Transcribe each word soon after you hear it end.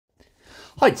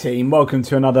Hi team, welcome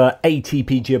to another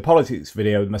ATP Geopolitics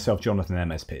video with myself, Jonathan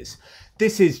MS Pearce.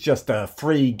 This is just a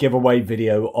free giveaway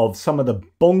video of some of the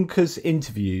bonkers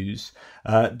interviews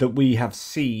that we have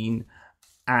seen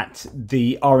at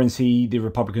the RNC, the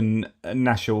Republican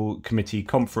National Committee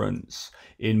Conference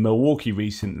in Milwaukee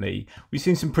recently. We've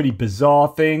seen some pretty bizarre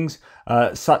things,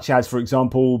 such as, for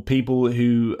example, people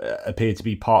who appear to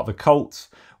be part of a cult,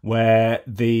 where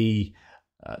the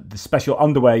special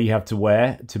underwear you have to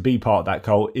wear to be part of that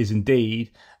cult is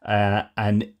indeed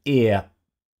an ear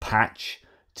patch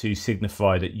to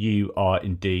signify that you are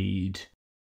indeed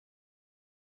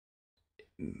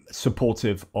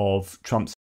supportive of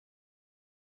Trump's.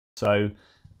 So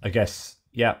I guess,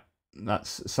 yeah,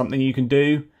 that's something you can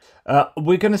do.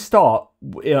 We're going to start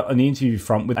on the interview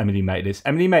front with Emily Maitlis.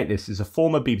 Emily Maitlis is a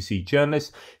former BBC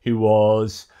journalist who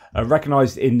was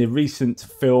recognised in the recent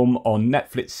film on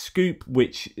Netflix Scoop,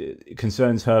 which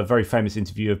concerns her very famous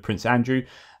interview of Prince Andrew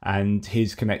and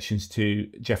his connections to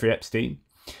Jeffrey Epstein.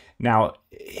 Now,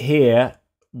 here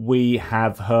we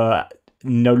have her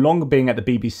no longer being at the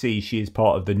BBC. She is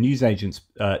part of the newsagents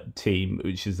team,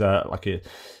 which is like a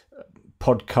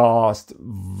podcast,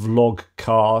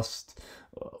 vlogcast,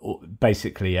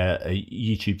 basically a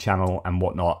YouTube channel and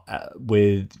whatnot,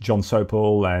 with John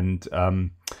Sopel and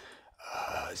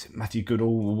is it Matthew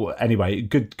Goodall? Anyway,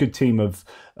 good team of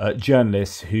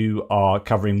journalists who are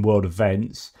covering world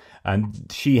events,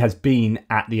 and she has been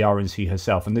at the RNC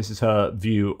herself, and this is her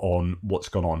view on what's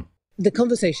gone on. The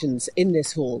conversations in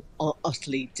this hall are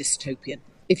utterly dystopian.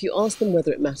 If you ask them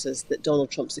whether it matters that Donald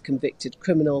Trump's a convicted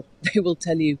criminal, they will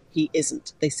tell you he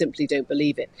isn't. They simply don't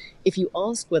believe it. If you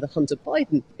ask whether Hunter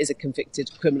Biden is a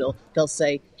convicted criminal, they'll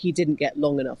say he didn't get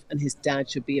long enough and his dad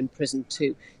should be in prison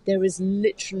too. There is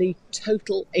literally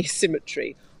total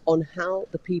asymmetry on how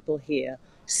the people here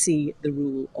see the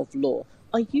rule of law.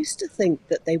 I used to think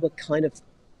that they were kind of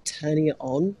turning it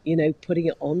on, putting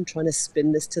it on, trying to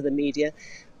spin this to the media.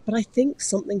 But I think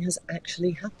something has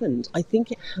actually happened. I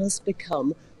think it has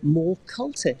become more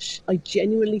cultish. I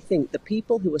genuinely think the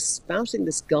people who are spouting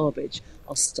this garbage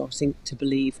are starting to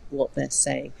believe what they're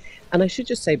saying. And I should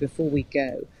just say before we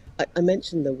go, I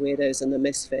mentioned the weirdos and the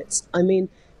misfits. I mean,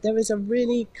 there is a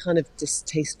really kind of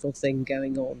distasteful thing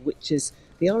going on, which is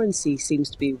the RNC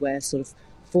seems to be where sort of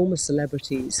former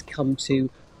celebrities come to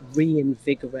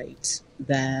reinvigorate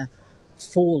their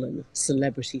fallen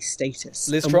celebrity status.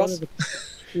 Liz Truss?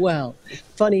 Well,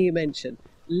 funny you mention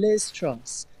Liz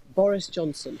Truss, Boris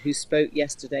Johnson, who spoke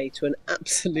yesterday to an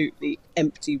absolutely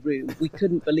empty room. We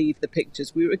couldn't believe the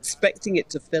pictures. We were expecting it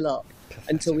to fill up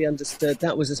until we understood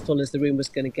that was as full as the room was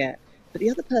going to get. But the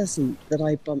other person that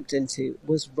I bumped into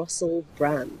was Russell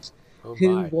Brand,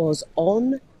 who was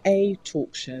on a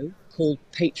talk show called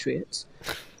Patriot.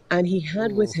 And he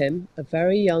had with him a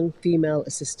very young female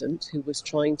assistant who was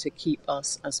trying to keep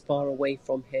us as far away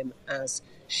from him as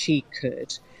she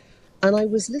could. And I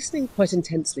was listening quite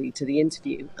intensely to the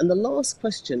interview. And the last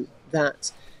question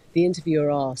that the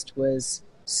interviewer asked was,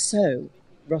 "So,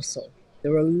 Russell,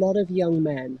 there are a lot of young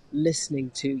men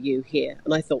listening to you here."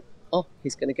 And I thought, oh,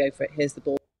 he's going to go for it. Here's the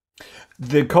ball.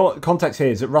 The context here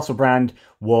is that Russell Brand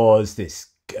was this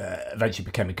eventually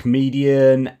became a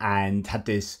comedian and had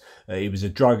this he was a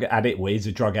drug addict, well, he's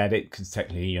a drug addict because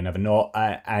technically you're never not,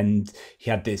 and he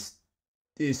had this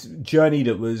journey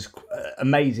that was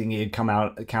amazing. He had come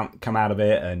out of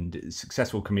it, and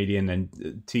successful comedian and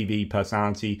TV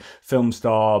personality, film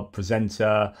star,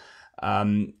 presenter,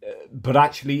 but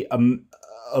actually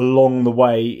along the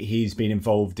way he's been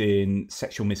involved in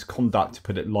sexual misconduct, to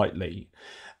put it lightly.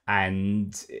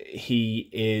 And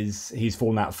he's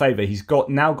fallen out of favour. He's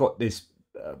now got this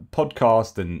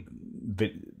podcast and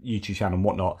YouTube channel and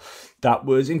whatnot that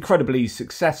was incredibly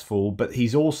successful, but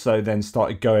he's also then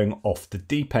started going off the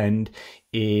deep end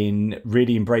in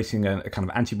really embracing a kind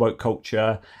of anti-woke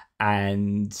culture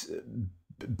and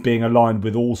being aligned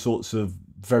with all sorts of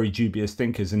very dubious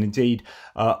thinkers. And indeed,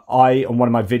 I, on one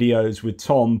of my videos with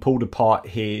Tom, pulled apart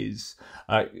his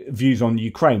views on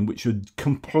Ukraine, which would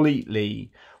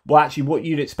completely, well, actually what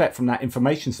you'd expect from that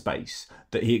information space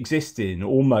that he exists in,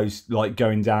 almost like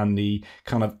going down the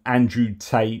kind of Andrew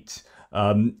Tate,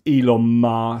 Elon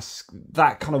Musk,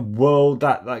 that kind of world,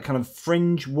 that kind of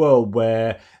fringe world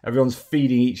where everyone's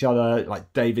feeding each other,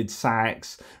 like David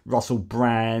Sachs, Russell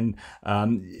Brand.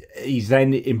 He's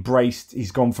then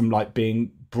he's gone from like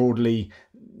being broadly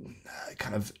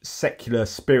kind of secular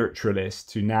spiritualist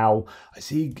to now I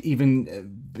see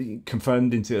even being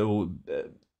converted into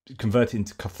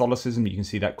Catholicism. You can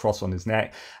see that cross on his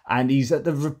neck, and he's at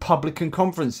the Republican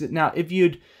conference. Now, if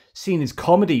you'd seen his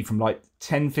comedy from like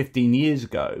 10-15 years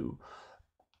ago,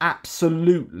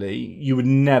 absolutely, you would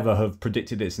never have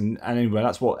predicted this. And anyway,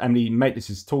 that's what Emily Maitlis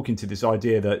is talking to, this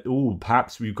idea that,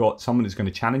 perhaps we've got someone who's going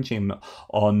to challenge him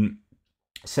on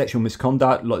sexual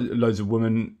misconduct, loads of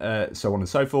women, so on and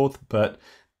so forth. But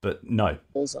no.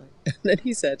 And then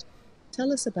he said,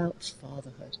 tell us about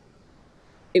fatherhood.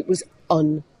 It was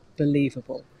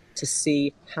unbelievable to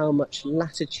see how much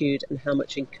latitude and how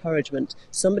much encouragement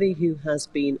somebody who has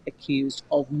been accused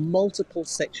of multiple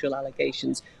sexual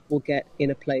allegations will get in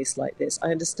a place like this. I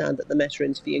understand that the Met are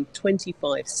interviewing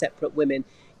 25 separate women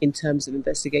in terms of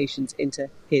investigations into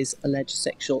his alleged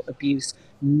sexual abuse.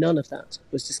 None of that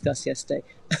was discussed yesterday.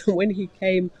 When he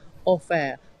came off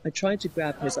air, I tried to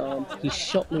grab his arm. He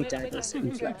shot me daggers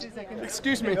and fled.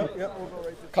 Excuse me.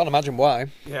 Can't imagine why.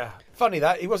 Yeah. Funny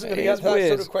that. He wasn't going to get that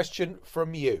sort of question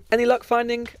from you. Any luck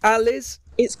finding Liz?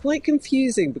 It's quite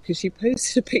confusing because she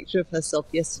posted a picture of herself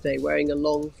yesterday wearing a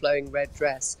long flowing red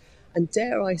dress. And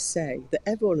dare I say that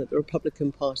everyone at the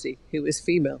Republican Party who is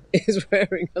female is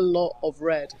wearing a lot of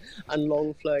red and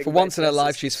long flowing. For once in her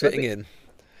life, she's fitting in.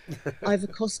 I've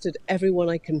accosted everyone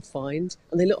I can find,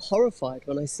 and they look horrified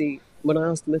when I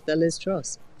ask them if they're Liz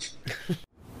Truss.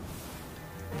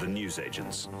 The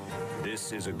newsagents.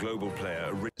 This is a global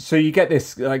player. So you get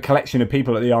this collection of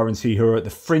people at the RNC who are at the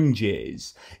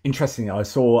fringes. Interestingly, I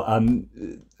saw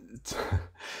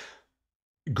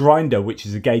Grindr, which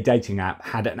is a gay dating app,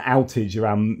 had an outage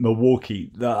around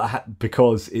Milwaukee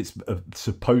because it's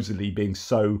supposedly being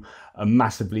so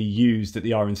massively used at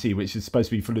the RNC, which is supposed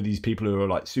to be full of these people who are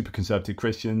like super conservative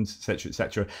Christians,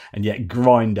 etc., and yet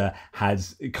Grindr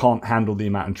can't handle the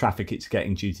amount of traffic it's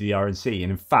getting due to the RNC.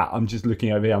 And in fact, I'm just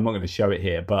looking over here, I'm not going to show it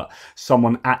here, but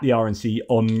someone at the RNC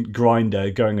on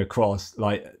Grindr going across,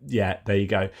 there you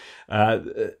go.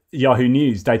 Yahoo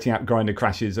News, dating app Grindr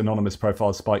crashes, anonymous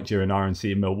profiles spike during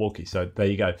RNC in Milwaukee. So there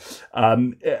you go.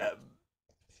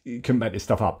 You couldn't make this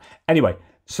stuff up. Anyway,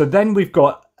 so then we've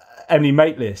got Emily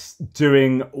Maitlis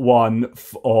doing one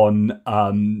on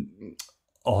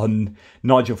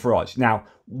Nigel Farage. Now,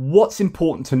 what's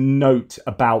important to note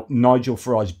about Nigel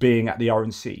Farage being at the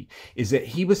RNC is that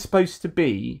he was supposed to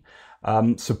be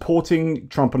supporting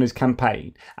Trump on his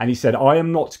campaign, and he said, I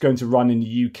am not going to run in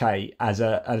the UK as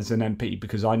an MP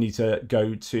because I need to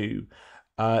go to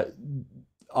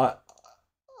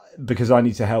because I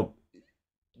need to help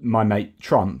my mate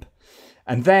Trump.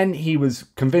 And then he was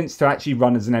convinced to actually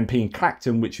run as an MP in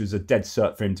Clacton, which was a dead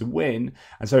cert for him to win.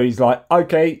 And so he's like,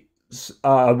 okay,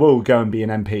 I will go and be an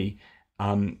MP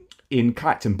in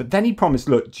Clacton. But then he promised,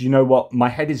 look, do you know what? My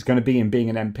head is going to be in being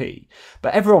an MP.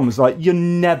 But everyone was like, you're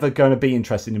never going to be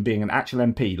interested in being an actual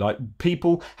MP. Like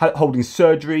people holding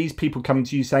surgeries, people coming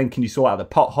to you saying, can you sort out the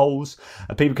potholes?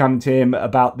 People coming to him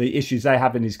about the issues they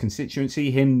have in his constituency,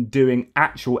 him doing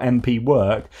actual MP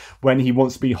work when he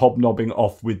wants to be hobnobbing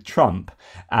off with Trump.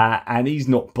 And he's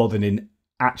not bothered in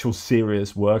actual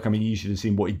serious work. I mean, you should have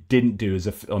seen what he didn't do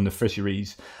on the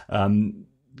fisheries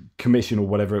commission or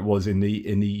whatever it was in the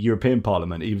European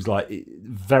Parliament. He was like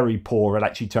very poor at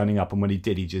actually turning up, and when he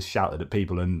did, he just shouted at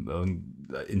people and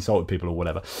insulted people or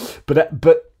whatever.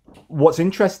 But what's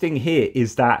interesting here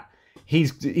is that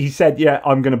he said, yeah,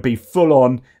 I'm going to be full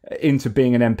on into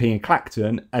being an MP in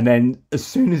Clacton, and then as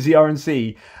soon as the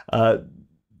RNC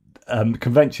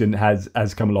convention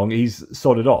has come along, he's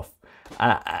sodded off.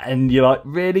 And you're like,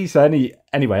 really? So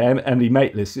anyway, Emily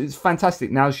Maitlis, it's fantastic.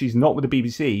 Now she's not with the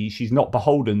BBC. She's not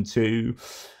beholden to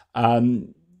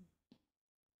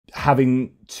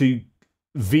having to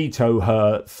veto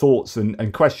her thoughts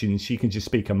and questions. She can just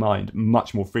speak her mind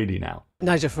much more freely now.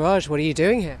 Nigel Farage, what are you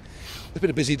doing here? It's been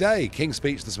a busy day. King's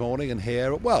speech this morning, and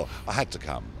here, well, I had to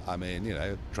come. I mean, you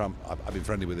know, Trump, I've been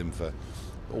friendly with him for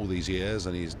all these years,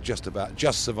 and he's just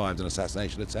survived an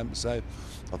assassination attempt, so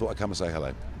I thought I'd come and say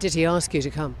hello. Did he ask you to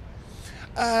come?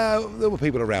 There were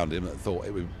people around him that thought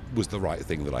it was the right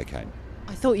thing that I came.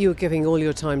 I thought you were giving all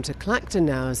your time to Clacton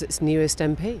now as its newest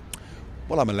MP.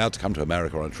 Well, I'm allowed to come to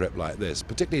America on a trip like this,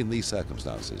 particularly in these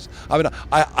circumstances. I mean,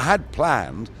 I had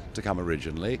planned to come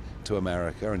originally to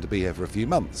America and to be here for a few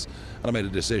months, and I made a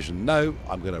decision, no,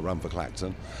 I'm going to run for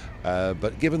Clacton,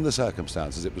 but given the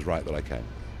circumstances, it was right that I came.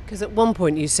 Because at one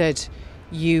point you said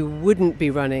you wouldn't be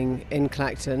running in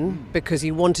Clacton because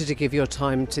you wanted to give your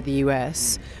time to the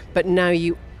US, but now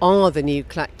you are the new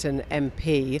Clacton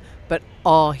MP, but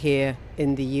are here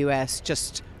in the US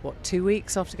just, 2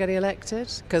 weeks after getting elected?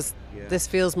 Because this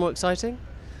feels more exciting?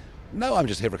 No, I'm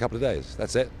just here for a couple of days.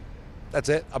 That's it.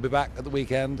 I'll be back at the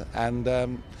weekend. And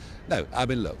no, I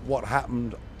mean, look, what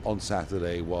happened on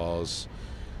Saturday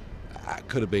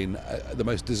could have been the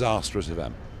most disastrous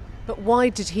event. But why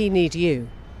did he need you?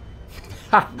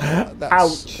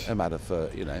 That's a matter for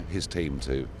his team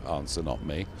to answer, not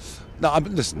me. No,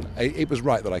 listen. It was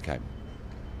right that I came.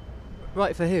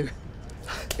 Right for who?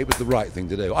 It was the right thing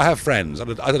to do. I have friends. I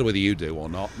don't know whether you do or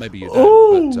not. Maybe you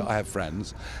don't. But I have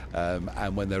friends,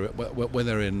 and when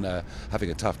they're in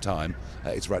having a tough time,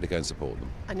 it's right to go and support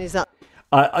them. And is that?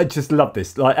 I just love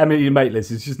this. Like, Emily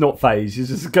Maitlis is just not phased. She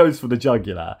just goes for the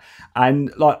jugular and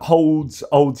like holds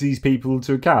these people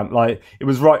to account. Like, it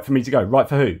was right for me to go. Right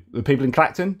for who? The people in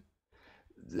Clacton?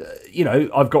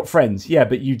 I've got friends. Yeah,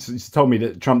 but you told me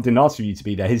that Trump didn't ask for you to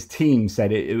be there. His team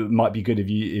said it might be good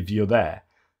if you're there.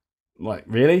 Like,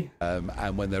 really?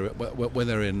 And when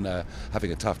they're in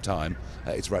having a tough time,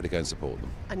 it's right to go and support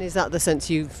them. And is that the sense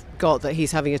you've got, that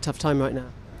he's having a tough time right now?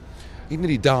 He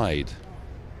nearly died.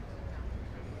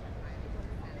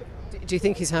 Do you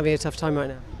think he's having a tough time right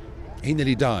now? He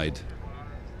nearly died.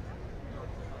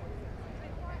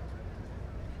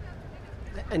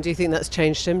 And do you think that's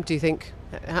changed him? Do you think?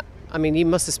 I mean, you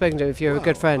must have spoken to him if you're a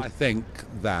good friend. I think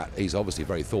that he's obviously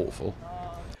very thoughtful.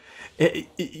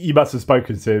 You must have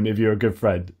spoken to him if you're a good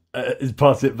friend.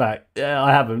 Pass it back. Yeah,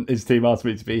 I haven't. His team asked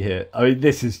me to be here. I mean,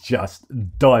 this is just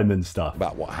diamond stuff.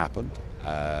 About what happened.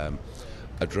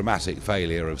 A dramatic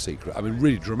failure of secret. I mean,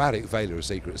 really dramatic failure of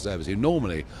Secret Service, who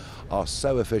normally are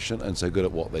so efficient and so good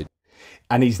at what they do.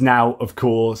 And he's now, of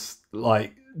course,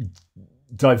 like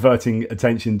diverting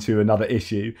attention to another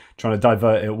issue, trying to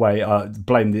divert it away.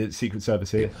 Blame the Secret Service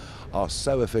here. Are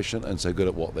so efficient and so good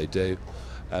at what they do.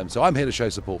 So I'm here to show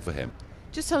support for him.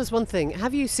 Just tell us one thing.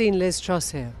 Have you seen Liz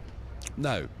Truss here?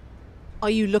 No.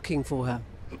 Are you looking for her?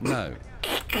 No.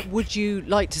 Would you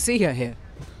like to see her here?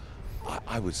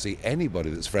 I would see anybody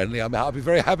that's friendly. I'd be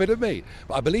very happy to meet.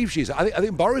 But I believe I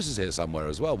think Boris is here somewhere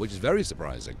as well, which is very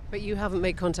surprising. But you haven't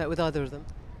made contact with either of them?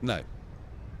 No.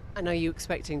 And are you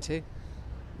expecting to?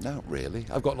 No, really.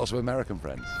 I've got lots of American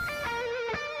friends.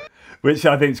 Which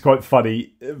I think is quite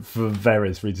funny for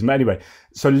various reasons. But anyway,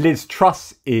 so Liz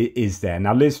Truss is there.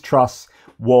 Now, Liz Truss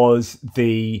was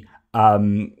the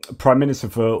Prime Minister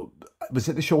for, was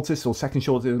it the shortest or second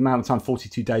shortest amount of time,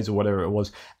 42 days or whatever it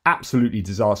was. Absolutely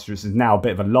disastrous. Is now a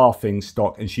bit of a laughing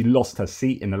stock, and she lost her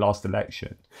seat in the last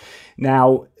election.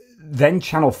 Now, then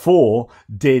Channel 4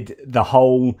 did the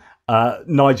whole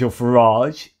Nigel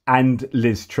Farage and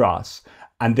Liz Truss,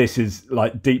 and this is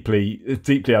like deeply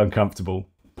uncomfortable.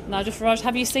 Nigel Farage,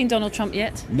 have you seen Donald Trump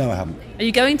yet? No, I haven't. Are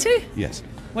you going to? Yes.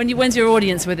 When's your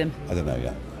audience with him? I don't know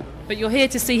yet. But you're here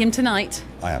to see him tonight?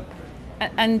 I am.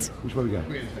 And which way are we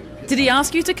going? Did he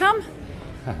ask you to come?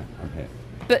 I'm here.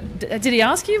 But did he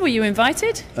ask you? Were you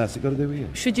invited? What's it got to do with you?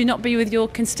 Should you not be with your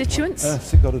constituents?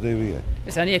 What's it got to do with you?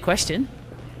 It's only a question.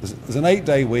 There's an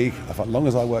 8-day week. As long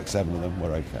as I work 7 of them,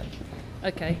 we're okay.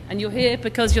 Okay. And you're here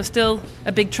because you're still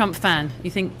a big Trump fan.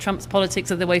 You think Trump's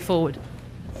politics are the way forward?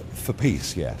 For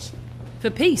peace, yes. For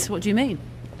peace? What do you mean?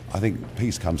 I think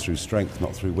peace comes through strength,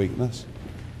 not through weakness.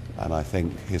 And I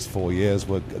think his 4 years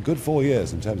were a good 4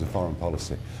 years in terms of foreign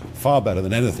policy. Far better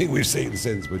than anything we've seen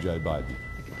since with Joe Biden.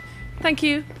 Thank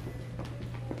you.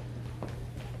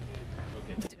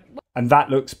 And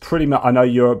that looks pretty much, I know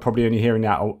you're probably only hearing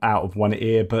that out of one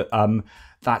ear, but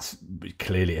that's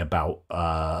clearly about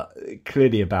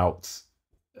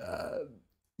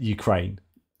Ukraine.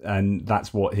 And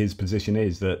that's what his position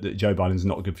is, that Joe Biden's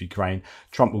not good for Ukraine.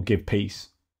 Trump will give peace.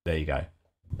 There you go.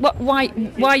 Why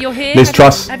you're here? Liz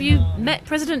Truss. Have you met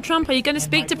President Trump? Are you going to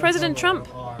speak to President Trump?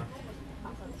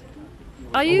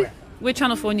 Are you? We're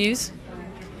Channel 4 News.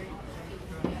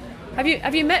 Have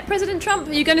you met President Trump?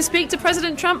 Are you going to speak to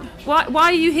President Trump? Why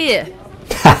are you here?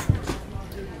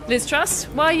 Liz Truss,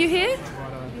 why are you here?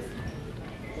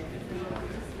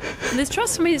 Liz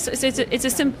Truss, I mean,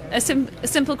 it's a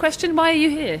simple question. Why are you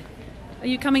here? Are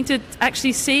you coming to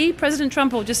actually see President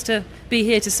Trump, or just to be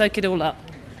here to soak it all up?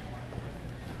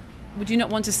 Would you not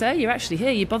want to say? You're actually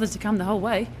here. You bothered to come the whole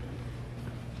way.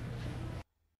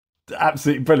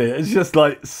 Absolutely brilliant. It's just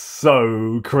like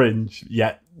so cringe,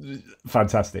 yet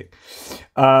fantastic.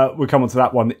 We'll come on to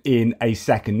that one in a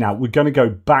second. Now, we're going to go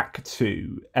back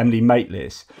to Emily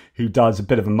Maitlis, who does a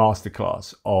bit of a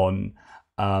masterclass on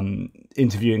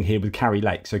interviewing here with Carrie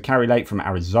Lake. So Carrie Lake from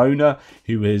Arizona,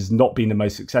 who has not been the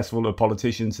most successful of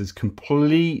politicians, has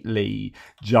completely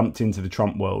jumped into the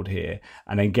Trump world here,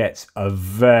 and then gets a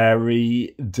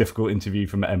very difficult interview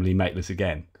from Emily Maitlis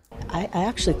again. I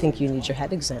actually think you need your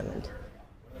head examined.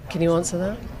 Can you answer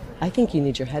that? I think you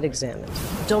need your head examined.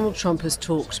 Donald Trump has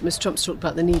talked, Mr. Trump's talked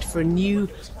about the need for a new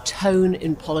tone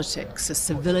in politics, a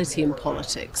civility in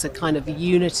politics, a kind of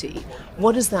unity.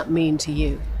 What does that mean to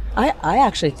you? I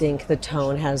actually think the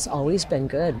tone has always been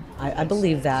good. I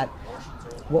believe that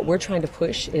what we're trying to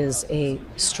push is a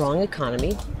strong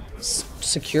economy,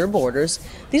 secure borders.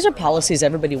 These are policies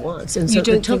everybody wants. And so you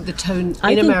don't think the tone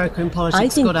in American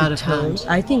politics got out of hand?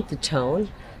 I think the tone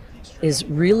is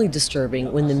really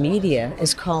disturbing when the media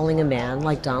is calling a man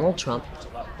like Donald Trump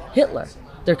Hitler.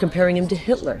 They're comparing him to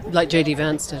Hitler. Like J.D.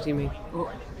 Vance did, you mean?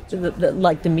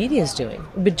 Like the media is doing.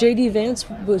 But J.D. Vance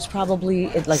was probably,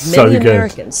 like So many good.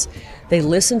 Americans, they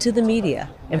listen to the media.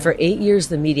 And for 8 years,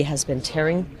 the media has been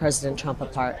tearing President Trump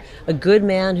apart. A good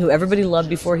man who everybody loved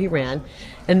before he ran.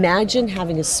 Imagine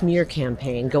having a smear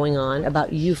campaign going on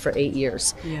about you for 8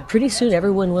 years. Yeah. Pretty soon,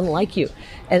 everyone wouldn't like you.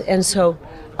 And so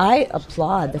I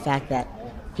applaud the fact that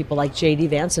people like J.D.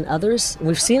 Vance and others,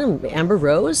 we've seen them, Amber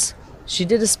Rose, she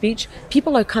did a speech.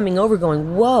 People are coming over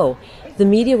going, whoa, the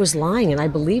media was lying and I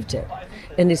believed it.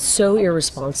 And it's so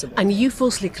irresponsible. And you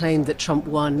falsely claimed that Trump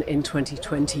won in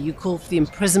 2020. You called for the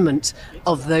imprisonment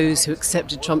of those who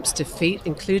accepted Trump's defeat,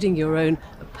 including your own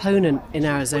opponent in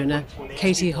Arizona,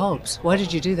 Katie Hobbs. Why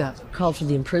did you do that? Called for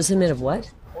the imprisonment of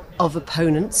what? Of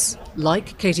opponents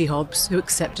like Katie Hobbs who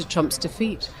accepted Trump's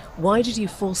defeat. Why did you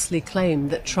falsely claim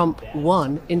that Trump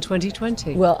won in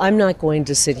 2020? Well, I'm not going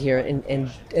to sit here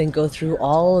and go through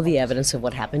all of the evidence of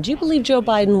what happened. Do you believe Joe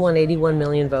Biden won 81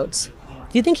 million votes?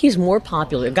 Do you think he's more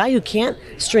popular? A guy who can't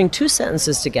string two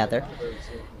sentences together.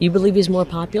 You believe he's more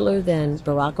popular than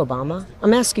Barack Obama?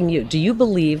 I'm asking you, do you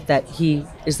believe that he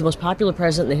is the most popular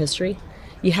president in the history?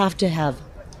 You have to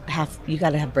you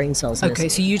got to have brain cells. Okay,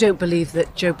 so you don't believe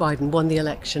that Joe Biden won the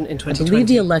election in 2020? I believe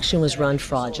the election was run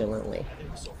fraudulently.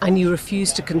 And you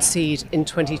refused to concede in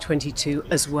 2022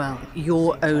 as well,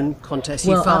 your own contest.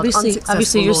 Well, you filed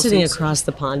obviously you're sitting lawsuits. across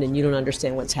the pond and you don't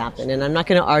understand what's happened. And I'm not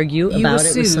going to argue You about were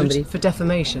it with somebody. sued for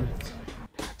defamation.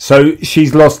 So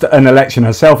she's lost an election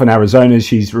herself in Arizona.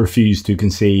 She's refused to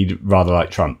concede, rather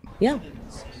like Trump. Yeah,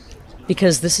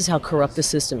 because this is how corrupt the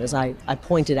system is. I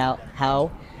pointed out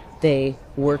how they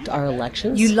worked our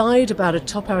elections. You lied about a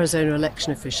top Arizona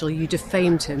election official. You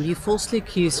defamed him. You falsely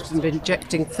accused him of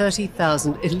injecting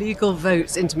 30,000 illegal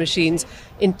votes into machines,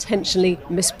 intentionally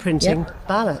misprinting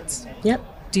ballots. Yep.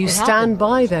 Do you It stand happened.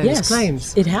 by those Yes,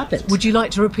 claims? it happened. Would you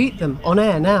like to repeat them on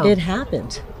air now? It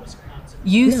happened.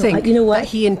 You No, think you know what? that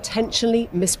he intentionally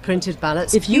misprinted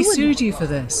ballots? If you he would- sued you for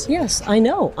this. Yes, I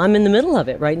know. I'm in the middle of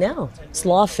it right now. It's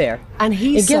lawfare. And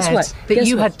he And guess said what? that Guess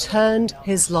you what? had turned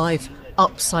his life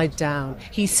upside down.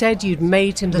 He said you'd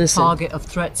made him the Listen, target of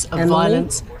threats of Emily,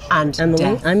 violence and Emily,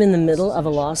 death. I'm in the middle of a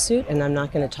lawsuit and I'm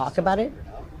not going to talk about it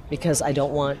because I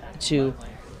don't want to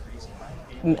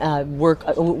work.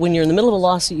 When you're in the middle of a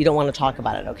lawsuit, you don't want to talk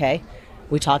about it, okay?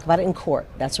 We talk about it in court.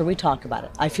 That's where we talk about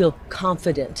it. I feel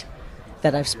confident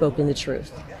that I've spoken the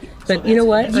truth. But you know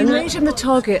what? You made him the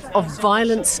target of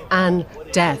violence and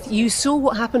death. You saw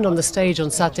what happened on the stage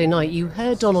on Saturday night. You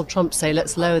heard Donald Trump say,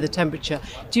 let's lower the temperature.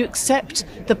 Do you accept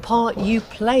the part you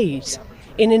played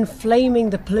in inflaming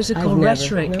the political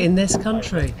rhetoric in this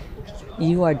country?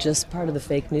 You are just part of the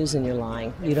fake news and you're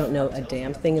lying. You don't know a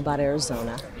damn thing about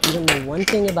Arizona. You don't know one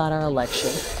thing about our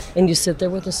election. And you sit there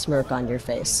with a smirk on your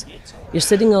face. You're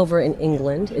sitting over in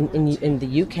England, in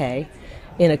the UK,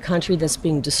 in a country that's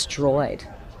being destroyed.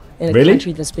 In a Really?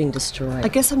 country that's being destroyed. I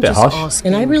guess I'm Bit just harsh.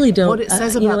 asking And I really don't. what it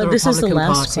says you know about the what, this is the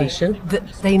Republican last Party. question. That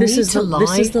they This need is to the- this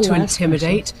lie, is the to last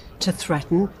intimidate, to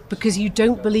threaten, because you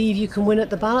don't believe you can win at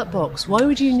the ballot box. Why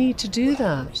would you need to do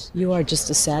that? You are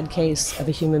just a sad case of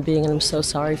a human being, and I'm so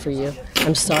sorry for you.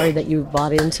 I'm sorry that you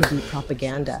bought into the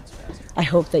propaganda. I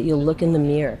hope that you'll look in the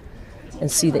mirror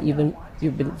and see that you've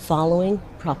been following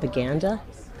propaganda,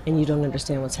 and you don't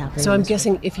understand what's happening. So I'm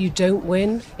guessing if you don't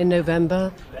win in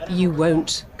November, you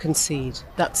won't concede.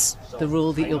 That's the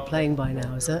rule that you're playing by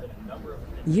now, is it?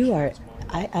 You are.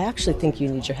 I actually think you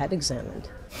need your head examined.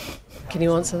 Can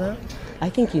you answer that? I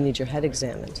think you need your head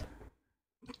examined.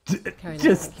 Just,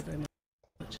 Thank you very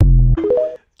much.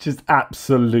 just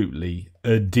absolutely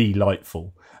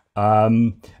delightful.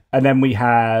 And then we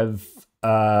have.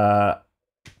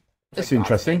 It's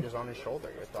interesting.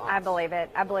 I believe it.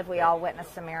 I believe we all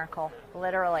witnessed a miracle,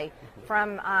 literally.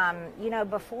 From,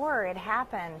 before it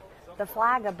happened, the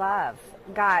flag above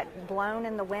got blown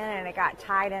in the wind and it got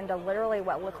tied into literally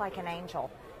what looked like an angel.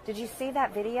 Did you see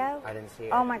that video? I didn't see it.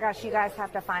 Oh my gosh, you guys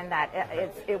have to find that.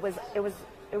 It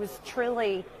was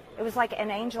truly, it was like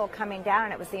an angel coming down,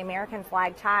 and it was the American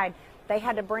flag tied. They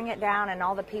had to bring it down, and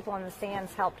all the people in the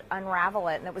stands helped unravel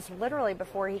it, and it was literally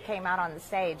before he came out on the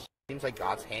stage. Seems like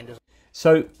God's hand is.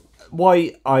 So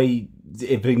why I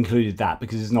have included that,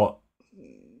 because it's not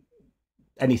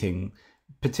anything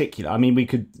particular. I mean, we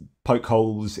could poke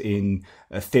holes in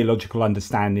a theological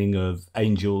understanding of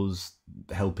angels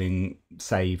helping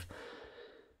save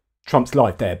Trump's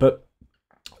life there, but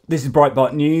This is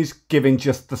Breitbart News, giving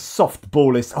just the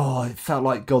softballest. Oh, it felt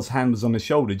like God's hand was on his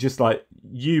shoulder. Just like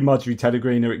you, Marjorie Taylor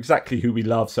Greene, are exactly who we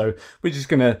love. So we're just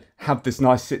going to have this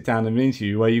nice sit down and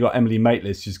interview where you got Emily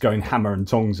Maitlis just going hammer and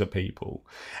tongs at people.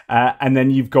 And then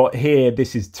you've got here,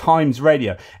 this is Times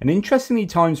Radio. And interestingly,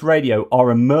 Times Radio are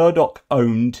a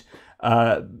Murdoch-owned...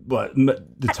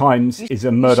 the Times is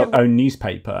a Murdoch-owned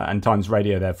newspaper, and Times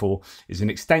Radio, therefore, is an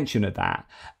extension of that.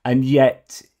 And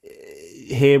yet...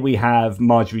 here we have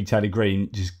Marjorie Taylor Greene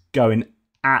just going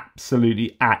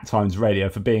absolutely at Times Radio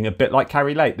for being a bit like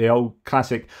Carrie Lake, the old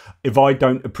classic. If I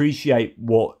don't appreciate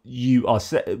what you are,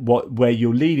 where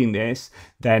you're leading this,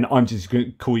 then I'm just going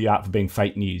to call you out for being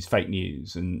fake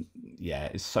news. And yeah,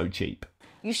 it's so cheap.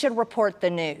 You should report the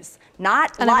news,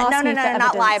 not lie. No,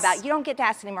 not lie about it. You don't get to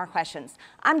ask any more questions.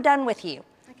 I'm done with you.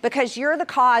 Because you're the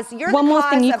cause. You're One the more cause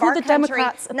thing. You of call our the country.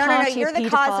 Democrats a No. party You're of the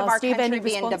cause of pedophiles. our Do you have any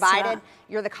country being response to divided. that?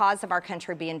 You're the cause of our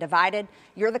country being divided.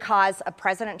 You're the cause of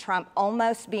President Trump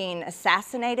almost being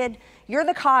assassinated. You're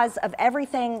the cause of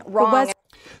everything wrong.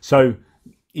 So,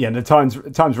 yeah, the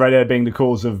Times Radio being the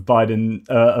cause of Biden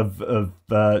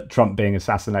of Trump being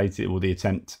assassinated, or the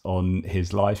attempt on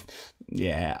his life.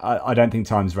 Yeah, I don't think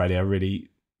Times Radio are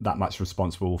really that much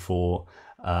responsible for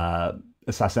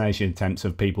assassination attempts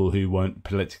of people who weren't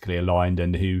politically aligned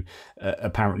and who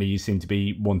apparently seem to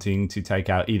be wanting to take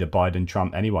out either Biden,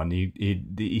 Trump, anyone.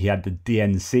 He had the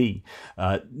DNC,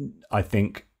 I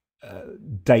think,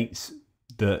 dates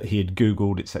that he had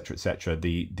Googled, etc.,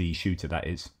 the shooter, that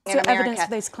is. So evidence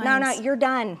for those claims? No, you're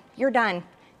done. You're done.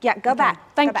 Yeah, go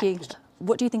back. Thank you.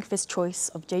 What do you think of his choice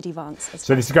of J.D. Vance?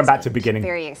 So this is going back to the beginning.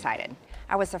 Very excited.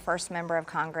 I was the first member of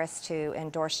Congress to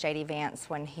endorse J.D. Vance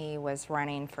when he was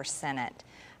running for Senate.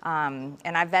 And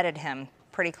I vetted him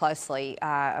pretty closely,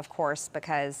 of course,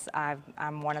 because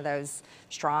I'm one of those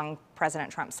strong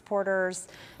President Trump supporters.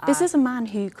 This is a man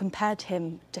who compared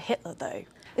him to Hitler, though.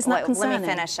 Isn't that concerning? Let me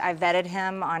finish. I vetted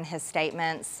him on his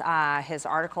statements, his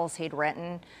articles he'd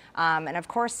written. And of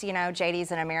course, you know,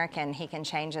 JD's an American. He can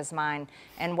change his mind.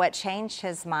 And what changed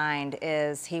his mind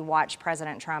is he watched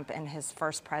President Trump in his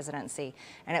first presidency.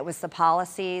 And it was the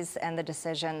policies and the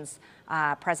decisions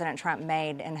President Trump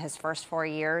made in his first 4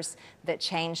 years that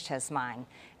changed his mind.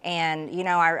 And, you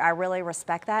know, I really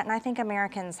respect that. And I think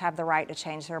Americans have the right to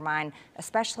change their mind,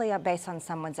 especially based on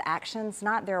someone's actions,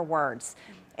 not their words.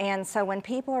 And so when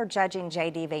people are judging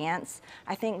J.D. Vance,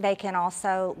 I think they can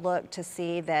also look to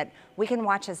see that we can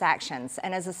watch his actions.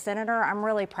 And as a senator, I'm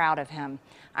really proud of him.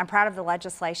 I'm proud of the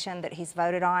legislation that he's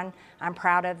voted on. I'm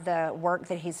proud of the work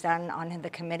that he's done on the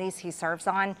committees he serves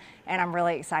on. And I'm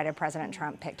really excited President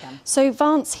Trump picked him. So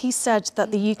Vance, he said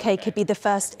that the UK could be the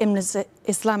first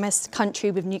Islamist country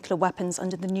with nuclear weapons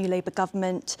under the new Labour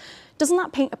government. Doesn't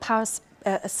that paint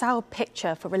a sour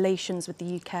picture for relations with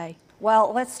the UK?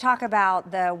 Well, let's talk about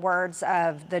the words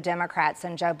of the Democrats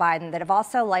and Joe Biden that have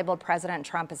also labeled President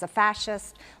Trump as a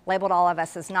fascist, labeled all of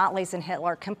us as Nazis and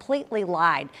Hitler, completely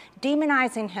lied,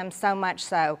 demonizing him so much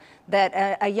so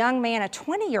that a young man, a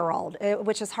 20-year-old,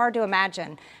 which is hard to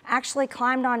imagine, actually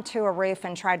climbed onto a roof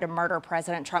and tried to murder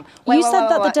President Trump. You said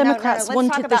that the Democrats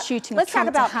wanted the shooting of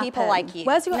Trump to happen. Let's talk about people like you.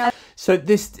 Where's your So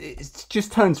this it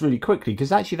just turns really quickly,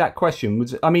 because actually that question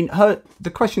was, I mean, the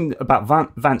question about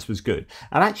Vance was good.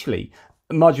 And actually,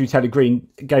 Marjorie Taylor Greene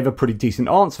gave a pretty decent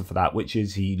answer for that, which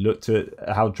is he looked at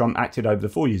how Trump acted over the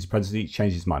 4 years of presidency,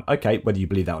 changed his mind. Okay, whether you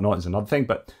believe that or not is another thing,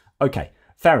 but okay,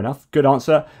 fair enough, good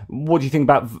answer. What do you think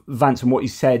about Vance and what he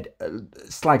said,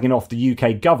 slagging off the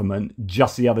UK government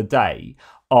just the other day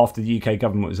after the UK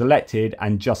government was elected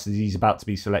and just as he's about to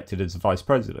be selected as the vice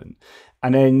president?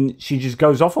 And then she just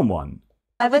goes off on one.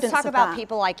 Let's talk about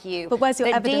people like you. But where's your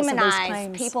that evidence of those demonize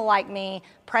claims? people like me,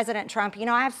 President Trump. You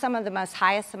know, I have some of the most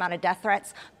highest amount of death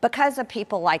threats because of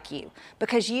people like you.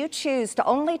 Because you choose to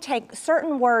only take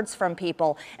certain words from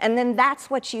people, and then that's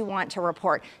what you want to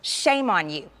report. Shame on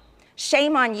you.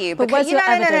 Shame on you. But because where's your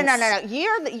evidence?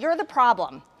 No. You're the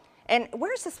problem. And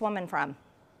where's this woman from?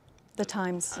 The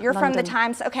Times. You're London. from the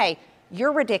Times? Okay,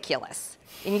 you're ridiculous.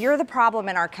 And you're the problem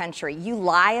in our country. You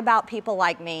lie about people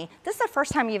like me. This is the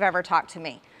first time you've ever talked to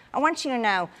me. I want you to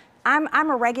know, I'm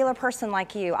a regular person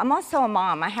like you. I'm also a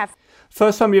mom. I have...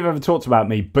 First time you've ever talked about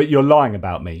me, but you're lying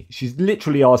about me. She's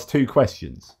literally asked 2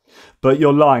 questions, but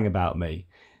you're lying about me,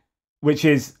 which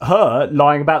is her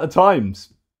lying about the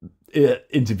Times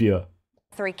interviewer.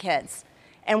 3 kids.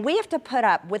 And we have to put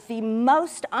up with the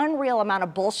most unreal amount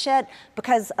of bullshit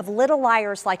because of little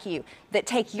liars like you that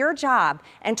take your job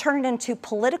and turn it into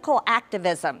political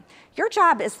activism. Your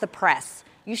job is the press.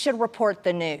 You should report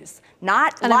the news,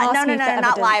 not lie. No,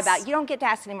 not lie about it. You don't get to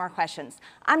ask any more questions.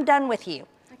 I'm done with you.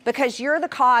 Because you're the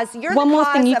cause. You're One the more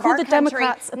cause thing. You of call our the country.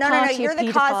 Democrats a No. party You're of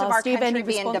the cause of pedophiles. our Do you have any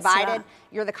country being response to that? divided.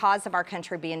 You're the cause of our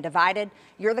country being divided.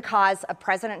 You're the cause of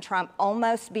President Trump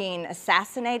almost being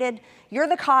assassinated. You're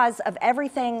the cause of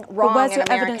everything wrong where's in your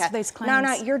America. evidence for those claims?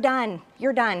 No. You're done.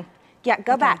 You're done. Yeah,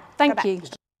 go back. Thank you.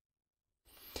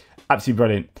 Absolutely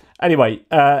brilliant. Anyway,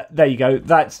 there you go.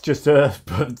 That's just a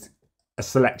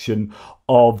selection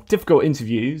of difficult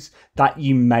interviews that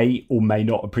you may or may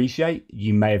not appreciate.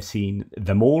 You may have seen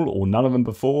them all or none of them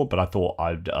before, but I thought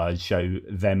I'd show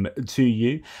them to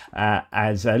you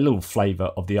as a little flavour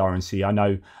of the RNC. I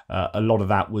know a lot of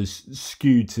that was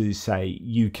skewed to, say,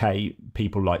 UK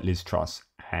people like Liz Truss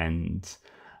and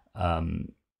your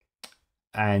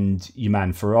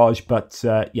man Farage,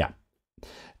 but yeah.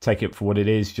 Take it for what it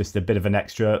is, just a bit of an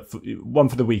extra one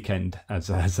for the weekend, as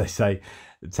they say.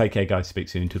 Take care, guys. Speak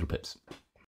soon. Toodle pips.